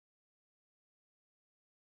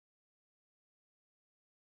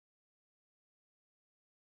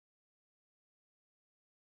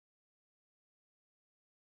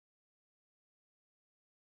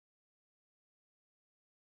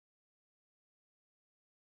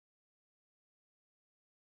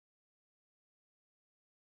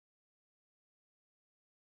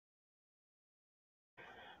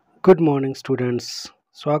Good morning students.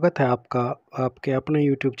 स्वागत है आपका आपके अपने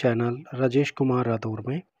यूट्यूब चैनल राजेश कुमार रादौर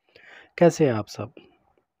में। कैसे हैं आप सब?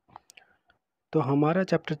 तो हमारा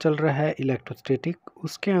चैप्टर चल रहा है इलेक्ट्रोस्टैटिक।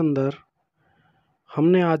 उसके अंदर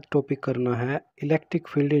हमने आज टॉपिक करना है electric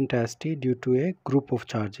field intensity due to A group of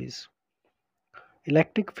charges.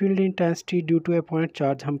 Electric field intensity due to A point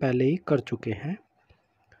charge हम पहले ही कर चुके हैं,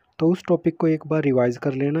 तो उस टॉपिक को एक बार रिवाइज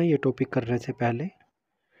कर लेना ये टॉपिक करने से पहले।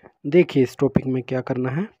 देखिए इस टॉपिक में क्या करना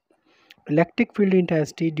है। Electric field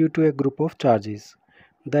intensity due to a group of charges.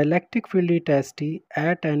 The electric field intensity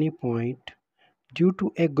at any point due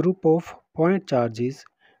to a group of point charges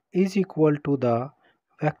is equal to the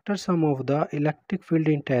vector sum of the electric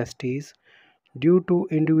field intensities due to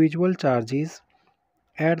individual charges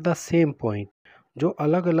at the same point. जो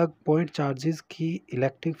अलग अलग point charges की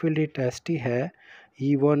electric field intensity है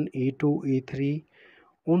E1, E2, E3,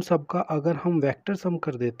 उन सब का अगर हम वेक्टर सम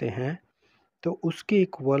कर देते हैं तो उसके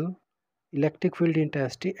equal electric field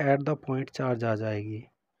intensity at the point charge आ जाएगी।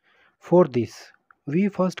 For this we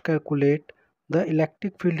first calculate the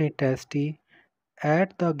electric field intensity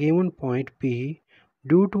at the given point P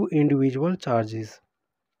due to individual charges.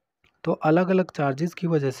 तो अलग अलग चार्जेस की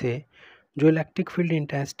वजह से जो इलेक्ट्रिक फील्ड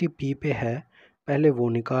इंटेंसिटी P पे है पहले वो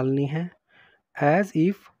निकालनी है, as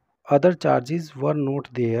if other charges were not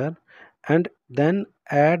there and then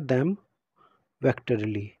add them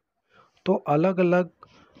vectorially. तो अलग अलग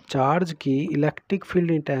चार्ज की electric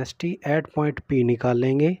field intensity at point P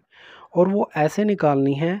निकालेंगे और वो ऐसे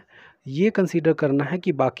निकालनी है, ये कंसीडर करना है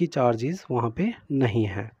कि बाकी चार्जेस वहाँ पे नहीं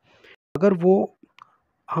हैं। अगर वो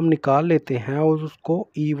हम निकाल लेते हैं और उसको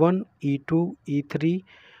E1, E2, E3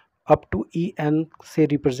 up to En से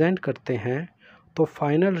रिप्रेजेंट करते हैं तो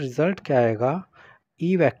फाइनल रिज़ल्ट क्या आएगा,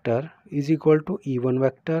 E vector is equal to E1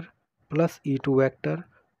 vector plus E2 vector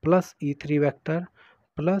plus E3 vector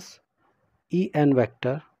plus En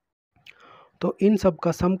vector. तो इन सब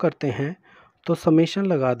का सम करते हैं तो समेशन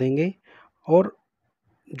लगा देंगे और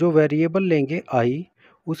जो वेरिएबल लेंगे i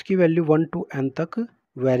उसकी वैल्यू 1 to n तक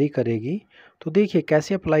वेरी करेगी। तो देखिए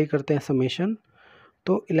कैसे अप्लाई करते हैं समेशन।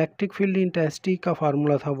 तो इलेक्ट्रिक फील्ड इंटेंसिटी का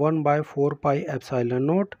फार्मूला था 1/4 pi epsilon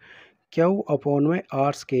not Q upon में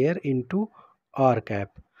are square into are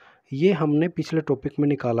cap. ये हमने पिछले टॉपिक में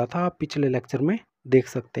निकाला था, आप पिछले लेक्चर में देख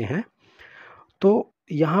सकते हैं। तो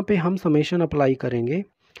यहाँ पे हम समेशन अप्लाई करेंगे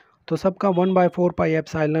तो सबका 1/4 पाई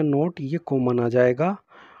एप्सिलॉन नोट ये कॉमन आ जाएगा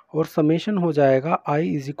और समेशन हो जाएगा i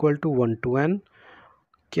is equal to 1 to n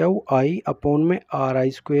Q I upon में are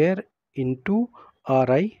I square into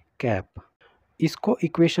are I cap. इसको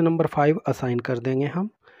इक्वेशन नंबर 5 असाइन कर देंगे हम।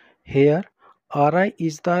 Hair are I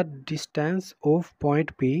is the distance of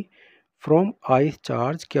point P from I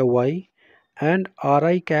charge Q I and are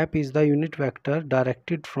I cap is the unit vector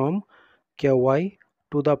directed from Q I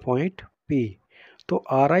to the point P। तो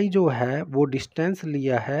are आई जो है वो distance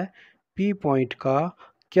लिया है P point का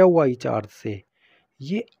Q I charge से।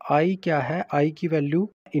 ये I क्या है, I की वैल्यू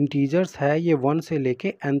इंटीजर्स है, ये 1 से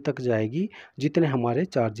लेके n तक जाएगी जितने हमारे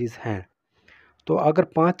चार्जेस हैं। तो अगर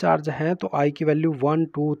 5 चार्ज हैं तो I की वैल्यू 1,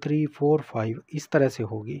 2, 3, 4, 5 इस तरह से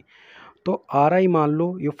होगी। तो आर आई मान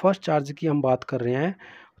लो ये फर्स्ट चार्ज की हम बात कर रहे हैं,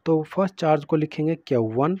 तो फर्स्ट चार्ज को लिखेंगे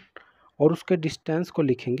Q1 और उसके डिस्टेंस को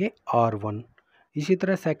लिखेंगे R1। इसी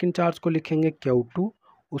तरह सेकंड चार्ज को लिखेंगे Q2,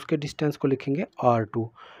 उसके डिस्टेंस को लिखेंगे R2।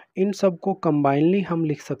 इन सब को कंबाइनली हम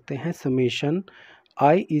लिख सकते हैं summation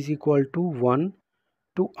i is equal to 1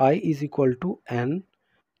 to i is equal to n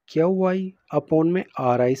Q I upon में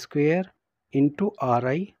are I square into are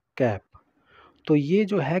I cap. तो ये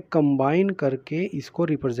जो है कंबाइन करके इसको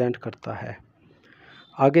रिप्रेजेंट करता है।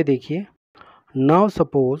 आगे देखिए, now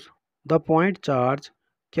suppose the point charge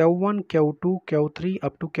Q1, Q2, Q3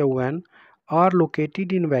 up to Qn are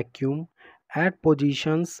located in vacuum at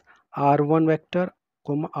positions R1 vector,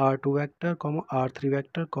 R2 vector, R3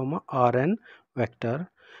 vector, Rn vector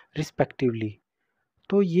respectively।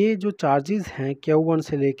 तो ये जो चार्जेस हैं Q1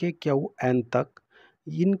 से लेके Qn तक,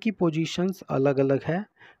 इनकी पोजीशंस अलग अलग है।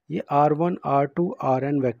 ये R1, R2,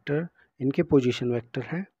 Rn वेक्टर इनके पोजीशन वेक्टर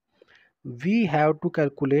हैं। We have to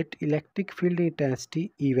calculate electric field intensity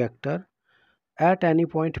E vector at any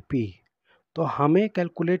point P। तो हमें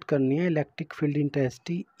कैलकुलेट करनी है electric field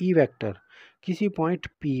intensity E vector किसी पॉइंट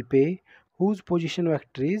P पे, whose position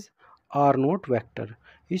vector is R note vector.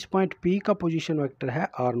 इस point P का position vector है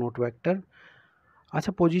R note vector.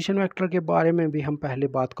 अच्छा, पोजीशन वेक्टर के बारे में भी हम पहले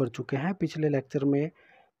बात कर चुके हैं, पिछले लेक्चर में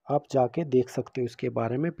आप जाके देख सकते हो इसके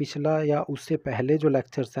बारे में। पिछला या उससे पहले जो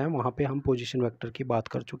लेक्चर्स हैं वहाँ पे हम पोजीशन वेक्टर की बात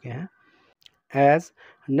कर चुके हैं। As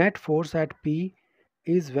net force at P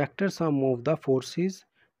is vector sum of the forces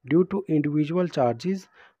due to individual charges,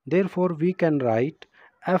 therefore we can write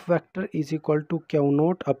F vector is equal to Q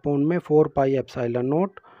naught upon में 4 pi epsilon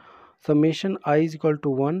note summation I is equal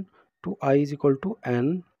to 1 to I is equal to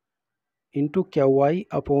N into Q I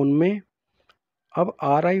upon में, अब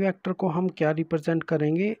are I vector को हम क्या represent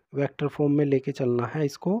करेंगे, vector form में लेके चलना है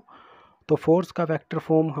इसको। तो फोर्स का वेक्टर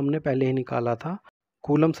फॉर्म हमने पहले ही निकाला था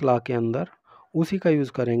कूलम्स लॉ के अंदर, उसी का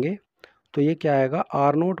यूज़ करेंगे। तो ये क्या आएगा,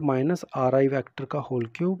 are note minus are I vector का whole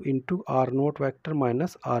cube into are note vector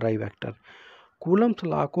minus are I vector. Coulomb's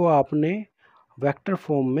law को आपने वेक्टर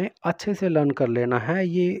फॉर्म में अच्छे से लर्न कर लेना है,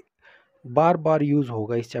 ये बार बार यूज़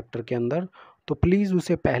होगा इस चैप्टर के अंदर, तो प्लीज़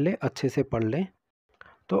उसे पहले अच्छे से पढ़ लें।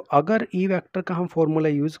 तो अगर ई वेक्टर का हम फॉर्मूला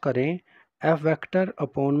यूज़ करें एफ वेक्टर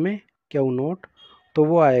अपॉन में क्यू नोट, तो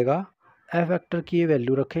वो आएगा, एफ वेक्टर की ये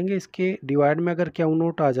वैल्यू रखेंगे, इसके डिवाइड में अगर क्यू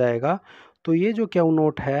नोट आ जाएगा तो ये जो क्यू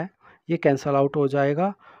नोट है ये कैंसल आउट हो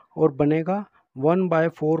जाएगा और बनेगा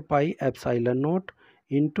 1/4 pi epsilon note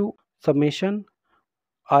into summation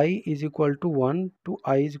I is equal to 1 to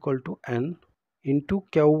I is equal to N into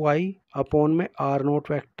Q I upon में are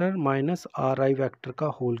note vector minus are I vector का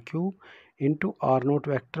whole cube into are note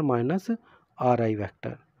vector minus are I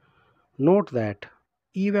vector. Note that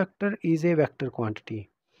E vector is a vector quantity,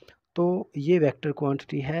 तो ये vector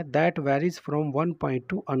quantity है that varies from one point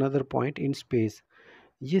two another point in space,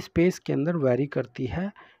 ये space के अंदर very करती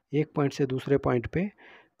है एक point से दूसरे पॉइंट पे,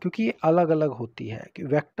 क्योंकि ये अलग अलग होती है। कि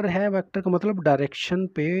वेक्टर है, वेक्टर का मतलब डायरेक्शन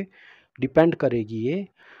पे डिपेंड करेगी ये,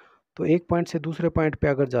 तो एक पॉइंट से दूसरे पॉइंट पे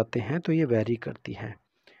अगर जाते हैं तो ये वेरी करती है।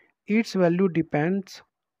 It's value depends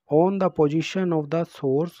on the position of the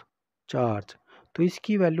source charge, तो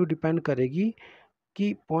इसकी वैल्यू डिपेंड करेगी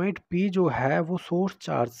कि पॉइंट P जो है वो सोर्स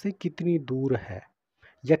चार्ज से कितनी दूर है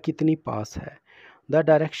या कितनी पास है। The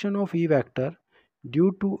direction of E vector due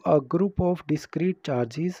to a group of discrete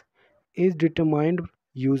charges is determined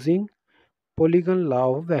using polygon law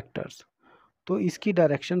of vectors, तो इसकी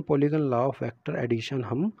direction polygon law of vector addition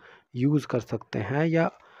हम यूज़ कर सकते हैं, या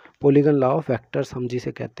पॉलीगन लॉ ऑफ वेक्टर्स हम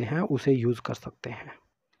जिसे कहते हैं उसे यूज़ कर सकते हैं।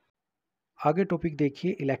 आगे टॉपिक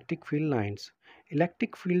देखिए, electric field lines.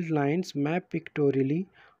 Electric field lines map pictorially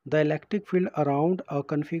the electric field around a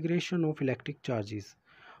configuration of electric charges,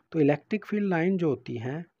 तो इलेक्ट्रिक फील्ड लाइन जो होती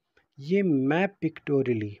हैं ये मैप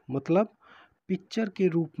पिक्टोरियली मतलब पिक्चर के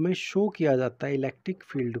रूप में शो किया जाता है इलेक्ट्रिक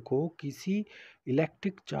फील्ड को किसी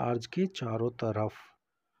इलेक्ट्रिक चार्ज के चारों तरफ,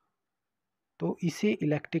 तो इसे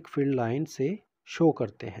इलेक्ट्रिक फील्ड लाइन से शो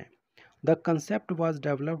करते हैं। The concept was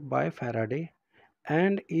developed by Faraday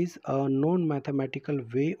and is a known mathematical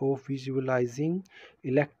way of visualizing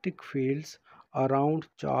electric fields around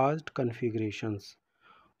charged configurations,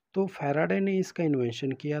 तो फैराडे ने इसका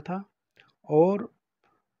इन्वेंशन किया था और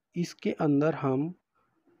इसके अंदर हम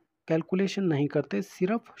कैलकुलेशन नहीं करते,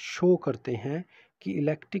 सिर्फ शो करते हैं कि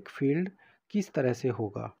इलेक्ट्रिक फील्ड किस तरह से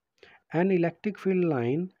होगा। An electric field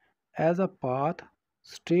line as a path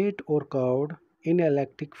straight और कर्व्ड इन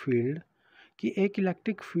इलेक्ट्रिक फील्ड, कि एक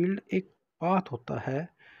इलेक्ट्रिक फील्ड एक पाथ होता है,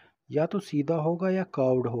 या तो सीधा होगा या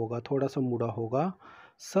कर्व्ड होगा, थोड़ा सा मुड़ा होगा,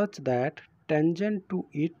 such that tangent to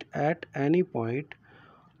it at any point,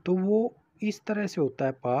 तो वो इस तरह से होता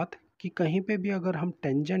है पाथ कि कहीं पे भी अगर हम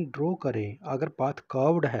टेंजेंट ड्रॉ करें, अगर पाथ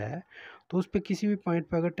कर्व्ड है तो उस पर किसी भी पॉइंट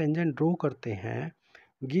पे अगर टेंजेंट ड्रॉ करते हैं,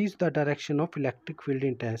 gives the direction of electric field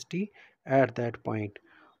intensity at that point,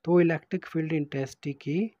 तो इलेक्ट्रिक फील्ड इंटेंसिटी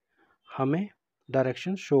की हमें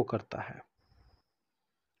डायरेक्शन शो करता है।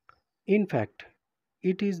 In fact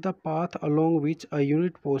it is the path along which a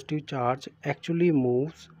unit positive charge actually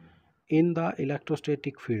moves in the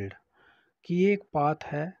electrostatic field, कि ये एक path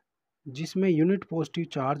है जिसमें यूनिट पॉजिटिव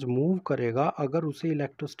चार्ज मूव करेगा अगर उसे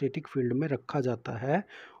इलेक्ट्रोस्टैटिक फील्ड में रखा जाता है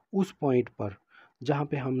उस पॉइंट पर जहाँ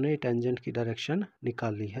पे हमने टेंजेंट की डायरेक्शन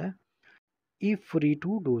निकाली है। If free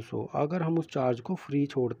to do so, अगर हम उस चार्ज को फ्री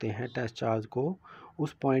छोड़ते हैं, टेस्ट चार्ज को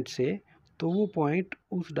उस पॉइंट से, तो वो पॉइंट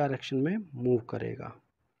उस डायरेक्शन में मूव करेगा।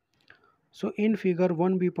 सो इन फिगर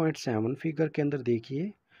 1b.7, फिगर के अंदर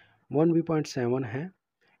देखिए 1b.7 है,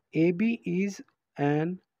 A B is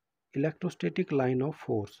an electrostatic line of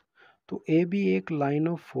force, तो ए बी एक लाइन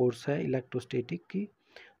ऑफ फोर्स है इलेक्ट्रोस्टैटिक की।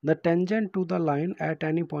 The tangent to the line at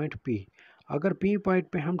any point P, अगर पी पॉइंट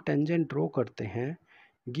पे हम टेंजेंट ड्रॉ करते हैं,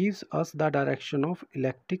 gives us the direction of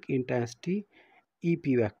electric intensity E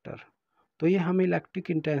P vector, तो ये हमें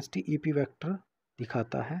electric intensity E P vector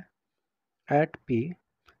दिखाता है eight P.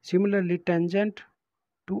 Similarly, tangent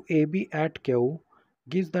to AB at Q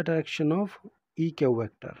gives the direction of EQ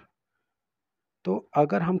vector, तो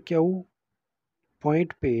अगर हम Q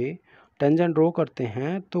पॉइंट पे tangent draw करते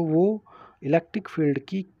हैं तो वो इलेक्ट्रिक फील्ड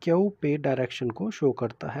की Q पे डायरेक्शन को शो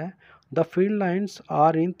करता है। The field lines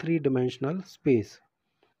are in 3 dimensional space,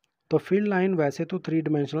 तो फील्ड लाइन वैसे तो 3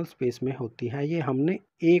 डायमेंशनल स्पेस में होती है, ये हमने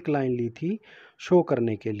एक लाइन ली थी शो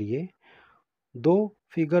करने के लिए। दो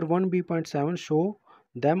figure 1b.7 show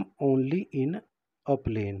them only in a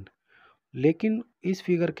plane, लेकिन इस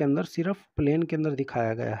फिगर के अंदर सिर्फ प्लेन के अंदर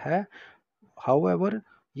दिखाया गया है। हाउएवर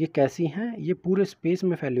ये कैसी हैं, ये पूरे स्पेस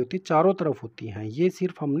में फैली होती, चारों तरफ होती हैं, ये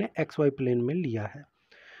सिर्फ हमने एक्स वाई प्लेन में लिया है।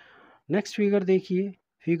 नेक्स्ट फिगर देखिए,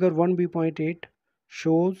 figure 1b.8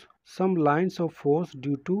 shows some lines of force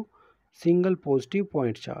due to single positive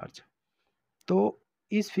point charge. तो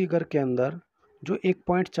इस फिगर के अंदर जो एक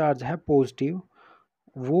पॉइंट चार्ज है पॉजिटिव,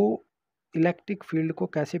 वो इलेक्ट्रिक फील्ड को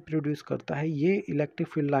कैसे प्रोड्यूस करता है, ये इलेक्ट्रिक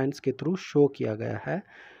फील्ड लाइंस के थ्रू शो किया गया है।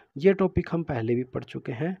 ये टॉपिक हम पहले भी पढ़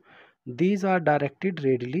चुके हैं। These are directed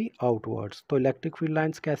radially outwards, तो इलेक्ट्रिक फील्ड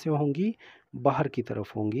लाइंस कैसे होंगी, बाहर की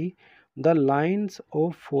तरफ होंगी। The lines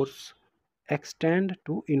of force extend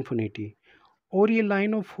to infinity, और ये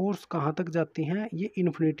लाइन ऑफ फोर्स कहाँ तक जाती हैं, ये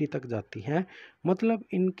इन्फिनिटी तक जाती हैं। मतलब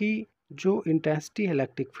इनकी जो इंटेंसिटी है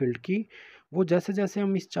इलेक्ट्रिक फील्ड की, वो जैसे जैसे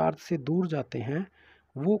हम इस चार्ज से दूर जाते हैं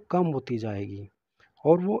वो कम होती जाएगी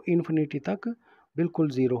और वो इन्फिनिटी तक बिल्कुल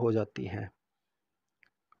ज़ीरो हो जाती है।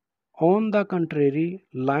 On the contrary,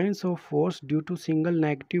 lines of force due to single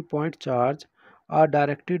negative point charge are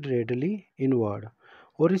directed radially inward,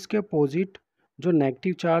 और इसके अपोजिट जो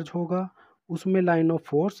नेगेटिव चार्ज होगा उसमें लाइन ऑफ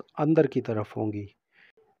फोर्स अंदर की तरफ होंगी।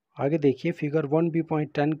 आगे देखिए फिगर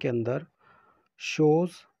 1b.10 के अंदर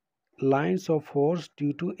shows lines of force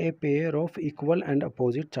due to a pair of equal and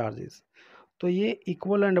opposite charges. तो ये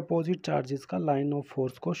इक्वल एंड अपोजिट चार्जेस का लाइन ऑफ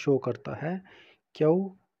फोर्स को शो करता है,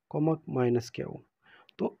 क्यू कॉमा माइनस क्यू।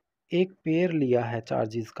 तो एक पेयर लिया है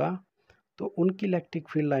चार्जेस का, तो उनकी इलेक्ट्रिक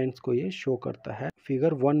फील्ड लाइंस को ये शो करता है।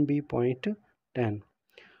 Figure 1b.10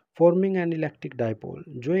 forming an electric dipole,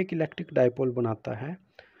 जो एक इलेक्ट्रिक डायपोल बनाता है।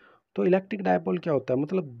 तो इलेक्ट्रिक डायपोल क्या होता है,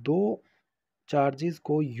 मतलब दो चार्जेस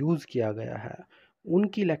को यूज़ किया गया है,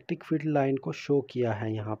 उनकी इलेक्ट्रिक फील्ड लाइन को शो किया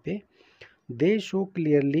है यहाँ पे। दे show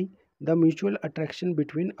clearly the mutual attraction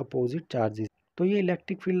between opposite charges. तो ये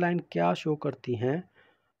इलेक्ट्रिक फील्ड लाइन क्या शो करती हैं,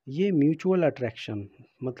 ये म्यूचुअल अट्रैक्शन,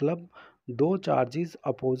 मतलब दो चार्जेस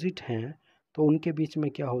अपोजिट हैं तो उनके बीच में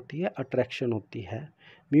क्या होती है, अट्रैक्शन होती है।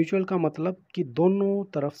 म्यूचुअल का मतलब कि दोनों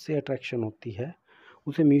तरफ से अट्रैक्शन होती है,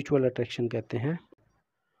 उसे म्यूचुअल अट्रैक्शन कहते हैं।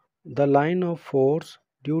 The line of force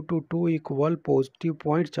due to two equal positive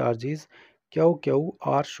point charges Q Q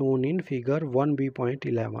R shown in figure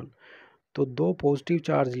 1b.11। तो दो पॉजिटिव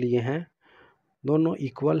चार्ज लिए हैं, दोनों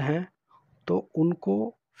इक्वल हैं, तो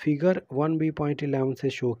उनको फिगर 1b.11 से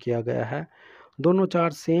शो किया गया है। दोनों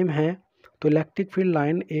चार्ज सेम हैं तो इलेक्ट्रिक फील्ड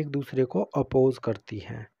लाइन एक दूसरे को अपोज करती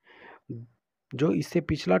हैं। जो इससे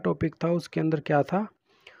पिछला टॉपिक था उसके अंदर क्या था,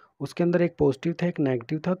 उसके अंदर एक पॉजिटिव था एक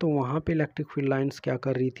नेगेटिव था, तो वहाँ पे इलेक्ट्रिक फील्ड लाइंस क्या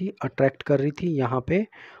कर रही थी, अट्रैक्ट कर रही थी। यहाँ पे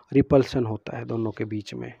रिपल्सन होता है दोनों के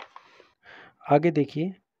बीच में। आगे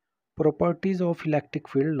देखिए properties of electric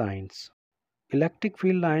field lines. Electric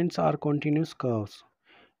field lines are continuous curves,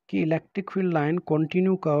 कि electric field line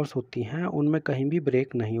continue curves होती हैं, उनमें कहीं भी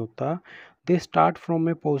ब्रेक नहीं होता। They start from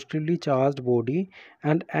A positively charge body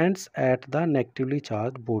and ends at the negatively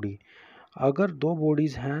charge body. अगर दो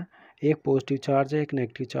बॉडीज़ हैं, एक पॉजिटिव चार्ज है एक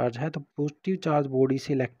नेगेटिव चार्ज है, तो पॉजिटिव चार्ज बॉडी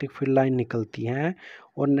से इलेक्ट्रिक फील्ड लाइन निकलती हैं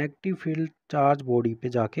और नेगेटिव फील्ड चार्ज बॉडी पे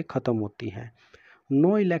जाके ख़त्म होती हैं।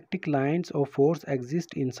 No electric lines of force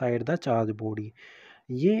exist inside the charge body,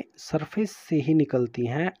 ये सरफेस से ही निकलती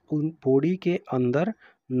हैं, उन बॉडी के अंदर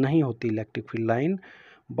नहीं होती इलेक्ट्रिक फील्ड लाइन,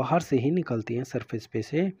 बाहर से ही निकलती हैं सरफेस पे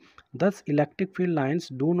से। दस electric field lines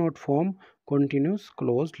do not form continuous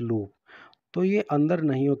closed loop, तो ये अंदर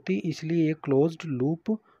नहीं होती इसलिए ये क्लोज्ड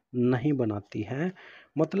लूप नहीं बनाती हैं।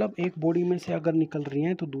 मतलब एक बॉडी में से अगर निकल रही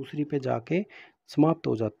हैं तो दूसरी पे जाके समाप्त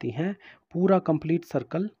हो जाती हैं, पूरा कंप्लीट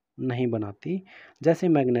सर्कल नहीं बनाती जैसे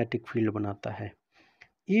मैग्नेटिक फील्ड बनाता है।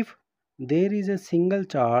 If there is a single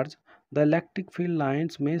charge the electric field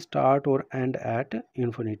lines में स्टार्ट और एंड एट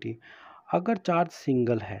इन्फिनिटी। अगर चार्ज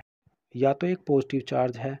सिंगल है, या तो एक पॉजिटिव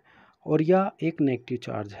चार्ज है और या एक नेगेटिव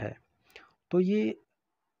चार्ज है, तो ये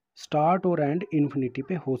स्टार्ट और एंड इन्फिनिटी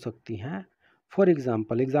पे हो सकती हैं। फॉर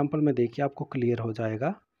एग्जाम्पल में देखिए आपको क्लियर हो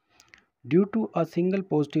जाएगा। Due to a single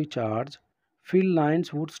positive charge field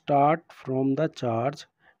lines would start from the charge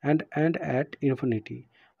and and at infinity.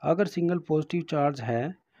 अगर सिंगल पॉजिटिव चार्ज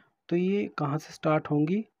है तो ये कहाँ से स्टार्ट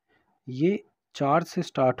होंगी, ये चार्ज से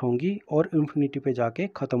स्टार्ट होंगी और इन्फिनिटी पे जाके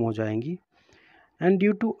ख़त्म हो जाएंगी। And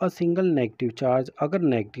due to a single negative charge, अगर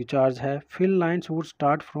नेगेटिव चार्ज है field lines would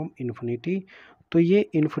start from infinity, तो ये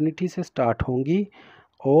इन्फिनिटी से स्टार्ट होंगी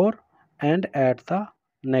और and at the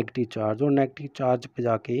negative charge, और नेगेटिव चार्ज पे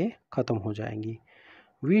जाके ये ख़त्म हो जाएंगी।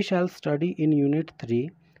 We shall study in unit 3।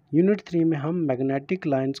 Unit 3 में हम मैग्नेटिक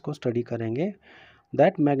लाइंस को स्टडी करेंगे।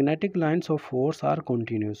 That magnetic lines of force are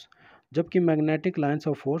continuous, जबकि magnetic lines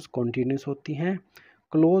of force continuous होती हैं।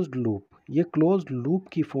 क्लोज्ड लूप, ये क्लोज्ड लूप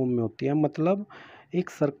की फॉर्म में होती है, मतलब एक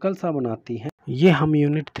सर्कल सा बनाती हैं। ये हम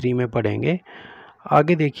यूनिट 3 में पढ़ेंगे।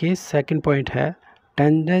 आगे देखिए, सेकंड पॉइंट है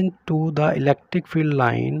tangent to the electric field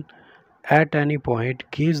line at any point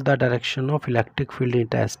gives the direction of electric field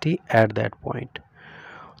intensity at that point.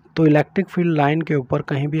 तो इलेक्ट्रिक फील्ड लाइन के ऊपर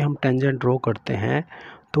कहीं भी हम टेंजेंट ड्रॉ करते हैं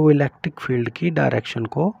तो इलेक्ट्रिक फील्ड की डायरेक्शन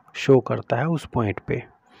को शो करता है उस पॉइंट पे।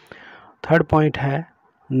 थर्ड पॉइंट है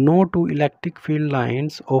no to electric field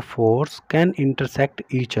lines of force can intersect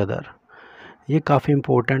each other. ये काफ़ी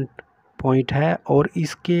इम्पोर्टेंट पॉइंट है और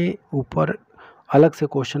इसके ऊपर अलग से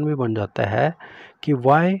क्वेश्चन भी बन जाता है कि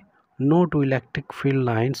why no to electric field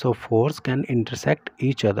lines of force can intersect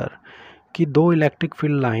each other, कि दो इलेक्ट्रिक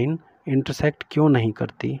फील्ड लाइन इंटरसेक्ट क्यों नहीं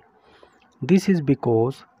करती। This is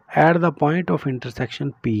because at the point of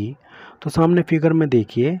intersection P, तो सामने फिगर में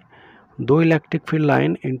देखिए दो इलेक्ट्रिक फील्ड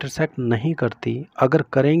लाइन इंटरसेक्ट नहीं करती, अगर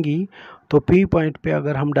करेंगी तो P पॉइंट पे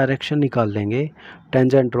अगर हम डायरेक्शन निकाल देंगे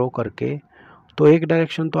टेंजेंट ड्रॉ करके तो एक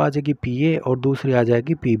डायरेक्शन तो आ जाएगी PA और दूसरी आ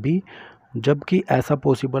जाएगी PB, जबकि ऐसा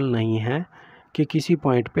पॉसिबल नहीं है कि किसी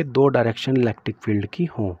पॉइंट पे दो डायरेक्शन इलेक्ट्रिक फील्ड की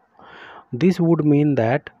हों। This would mean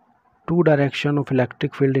that to direction of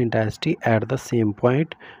electric field intensity at the same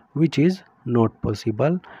point which is not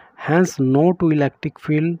possible, hence no to electric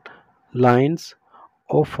field lines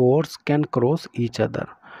of force can cross each other.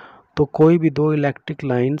 तो कोई भी दो electric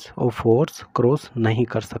lines of force cross नहीं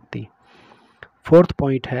कर सकती। Fourth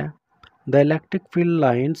point है the electric field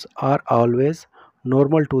lines are always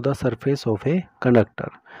normal to the surface of a conductor.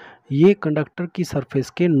 ये conductor की सरफेस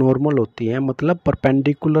के नॉर्मल होती है, मतलब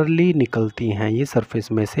परपेंडिकुलरली निकलती हैं ये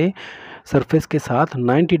सरफेस में से, सरफेस के साथ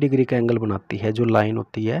 90 डिग्री का एंगल बनाती है जो लाइन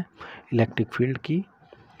होती है इलेक्ट्रिक फील्ड की।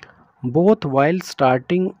 बोथ वाइल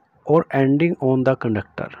स्टार्टिंग और एंडिंग ऑन द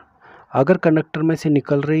कंडक्टर, अगर कंडक्टर में से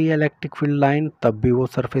निकल रही है इलेक्ट्रिक फील्ड लाइन तब भी वो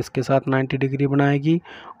सरफेस के साथ 90 डिग्री बनाएगी,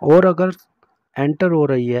 और अगर एंटर हो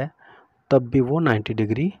रही है तब भी वो 90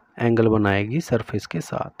 डिग्री एंगल बनाएगी सरफेस के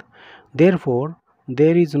साथ। Therefore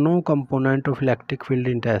there is no component of electric field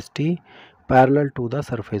intensity parallel to the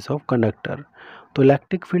surface of conductor. तो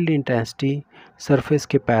इलेक्ट्रिक फील्ड इंटेंसिटी सरफेस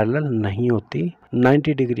के पैरेलल नहीं होती,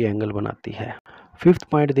 90 डिग्री एंगल बनाती है। फिफ्थ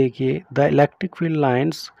पॉइंट देखिए the electric field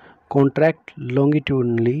lines contract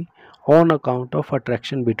longitudinally on account of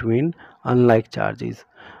attraction between unlike charges.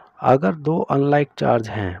 अगर दो unlike charge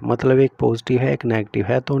हैं, मतलब एक पॉजिटिव है एक नेगेटिव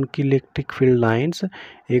है, तो उनकी इलेक्ट्रिक फील्ड लाइंस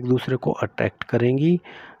एक दूसरे को अट्रैक्ट करेंगी,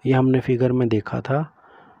 ये हमने फिगर में देखा था।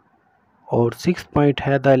 और सिक्स्थ पॉइंट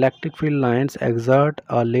है the electric field lines exert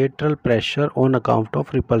a lateral pressure on account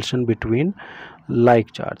of repulsion between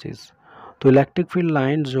like charges. तो इलेक्ट्रिक फील्ड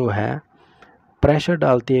लाइंस जो है प्रेशर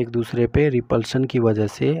डालती है एक दूसरे पे रिपल्शन की वजह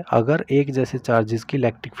से, अगर एक जैसे चार्जेस की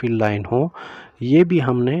इलेक्ट्रिक फील्ड लाइन हो, ये भी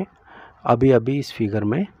हमने अभी अभी इस फिगर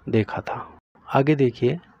में देखा था। आगे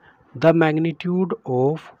देखिए the magnitude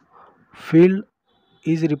of field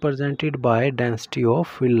is represented by density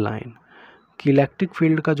of field line, कि इलेक्ट्रिक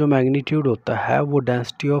फील्ड का जो मैग्नीट्यूड होता है वो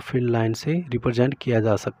डेंसिटी ऑफ फील्ड लाइन से रिप्रेजेंट किया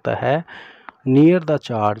जा सकता है। नियर द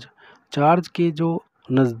चार्ज, चार्ज के जो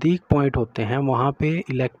नज़दीक पॉइंट होते हैं वहाँ पे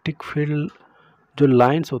इलेक्ट्रिक फील्ड जो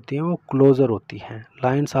लाइंस होती हैं वो क्लोज़र होती हैं,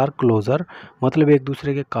 लाइंस आर क्लोज़र, मतलब एक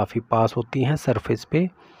दूसरे के काफ़ी पास होती हैं सरफेस पे,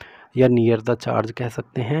 या नियर द चार्ज कह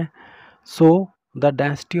सकते हैं। So the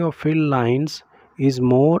density of field lines is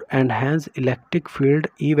more and hence electric field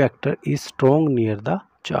E vector is strong near the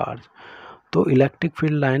charge. तो इलेक्ट्रिक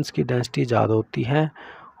फील्ड लाइंस की डेंसिटी ज़्यादा होती है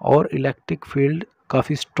और इलेक्ट्रिक फील्ड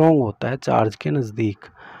काफ़ी स्ट्रॉन्ग होता है चार्ज के नज़दीक।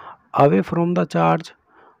 अवे फ्रॉम द चार्ज,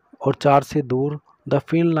 और चार्ज से दूर, the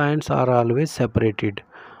field lines are always separated.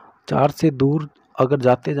 Charge से दूर अगर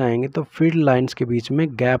जाते जाएंगे तो फील्ड लाइंस के बीच में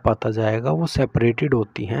गैप आता जाएगा, वो सेपरेटेड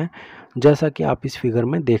होती हैं, जैसा कि आप इस फिगर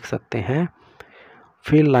में देख सकते हैं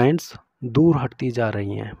फील्ड लाइंस दूर हटती जा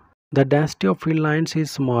रही हैं। The density of field lines is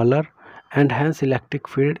smaller and hence electric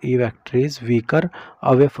field E vector is weaker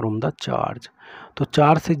away from the charge. तो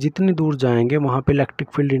चार्ज से जितनी दूर जाएंगे वहाँ पे इलेक्ट्रिक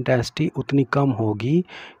फील्ड इंटेंसिटी उतनी कम होगी,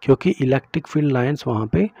 क्योंकि इलेक्ट्रिक फील्ड लाइंस वहाँ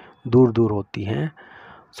पे दूर दूर होती हैं।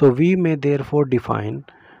 सो वी में देयरफॉर डिफाइन,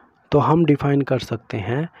 तो हम डिफाइन कर सकते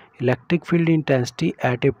हैं electric field intensity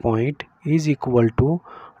at A point is equal to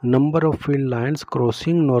number of field lines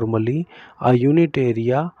crossing normally a unit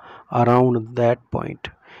area around that point,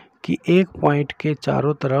 कि एक पॉइंट के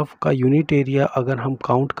चारों तरफ का यूनिट एरिया अगर हम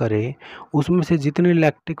काउंट करें उसमें से जितने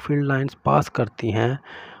इलेक्ट्रिक फील्ड लाइंस पास करती हैं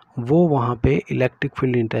वो वहाँ पे इलेक्ट्रिक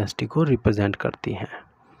फील्ड इंटेंसिटी को रिप्रेजेंट करती हैं।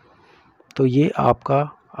 तो ये आपका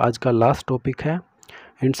आज का लास्ट टॉपिक है।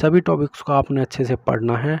 इन सभी टॉपिक्स को आपने अच्छे से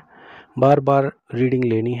पढ़ना है, बार बार रीडिंग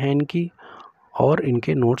लेनी है इनकी, और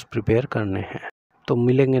इनके नोट्स प्रिपेयर करने हैं। तो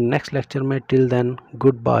मिलेंगे नेक्स्ट लेक्चर में। Till then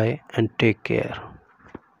good bye and take care.